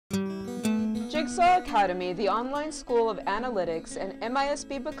Jigsaw Academy, the online school of analytics, and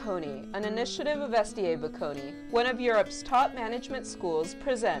MISB Bocconi, an initiative of SDA Bocconi, one of Europe's top management schools,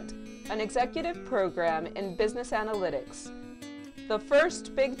 present an executive program in business analytics, the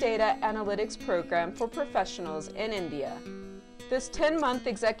first big data analytics program for professionals in India. This 10-month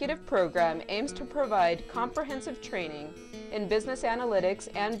executive program aims to provide comprehensive training in business analytics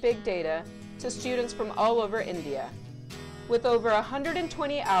and big data to students from all over India. With over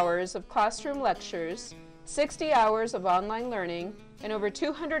 120 hours of classroom lectures, 60 hours of online learning, and over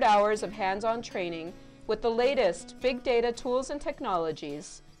 200 hours of hands-on training with the latest big data tools and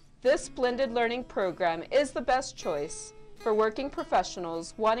technologies, this blended learning program is the best choice for working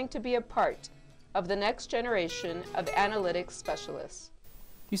professionals wanting to be a part of the next generation of analytics specialists.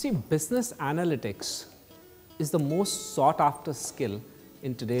 You see, business analytics is the most sought-after skill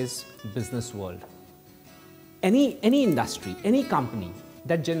in today's business world. Any industry, any company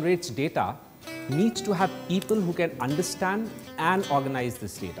that generates data needs to have people who can understand and organize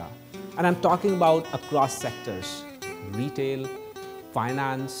this data. And I'm talking about across sectors: retail,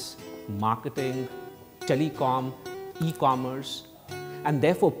 finance, marketing, telecom, e-commerce. And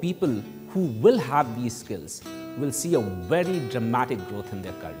therefore, people who will have these skills will see a very dramatic growth in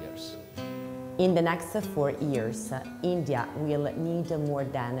their careers. In the next 4 years, India will need more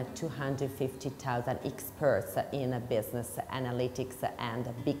than 250,000 experts in business analytics and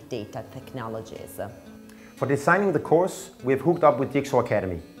big data technologies. For designing the course, we have hooked up with Jigsaw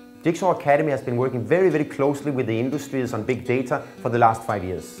Academy. Jigsaw Academy has been working very closely with the industries on big data for the last 5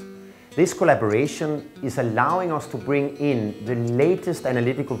 years. This collaboration is allowing us to bring in the latest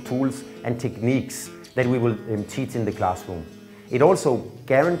analytical tools and techniques that we will teach in the classroom. It also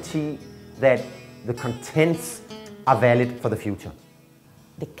guarantees that the contents are valid for the future.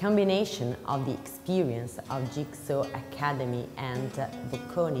 The combination of the experience of Jigsaw Academy and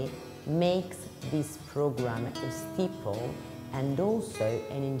Bocconi makes this program a staple and also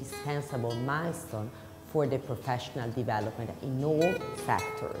an indispensable milestone for the professional development in all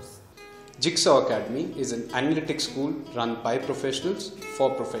sectors. Jigsaw Academy is an analytics school run by professionals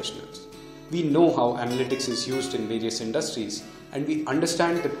for professionals. We know how analytics is used in various industries, and we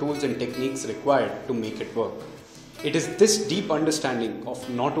understand the tools and techniques required to make it work. It is this deep understanding of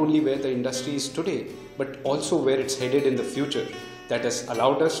not only where the industry is today, but also where it's headed in the future that has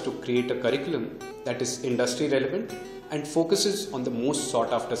allowed us to create a curriculum that is industry relevant and focuses on the most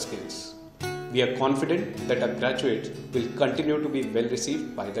sought after skills. We are confident that our graduates will continue to be well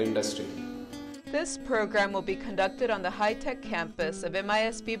received by the industry. This program will be conducted on the high-tech campus of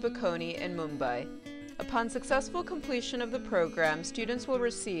MISB Bocconi in Mumbai. Upon successful completion of the program, students will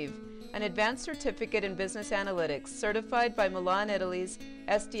receive an advanced certificate in business analytics certified by Milan, Italy's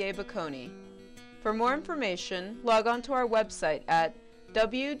SDA Bocconi. For more information, log on to our website at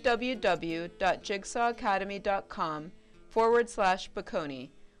www.jigsawacademy.com/Bocconi,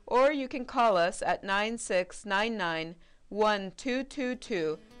 or you can call us at 9699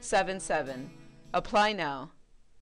 122277. Apply now.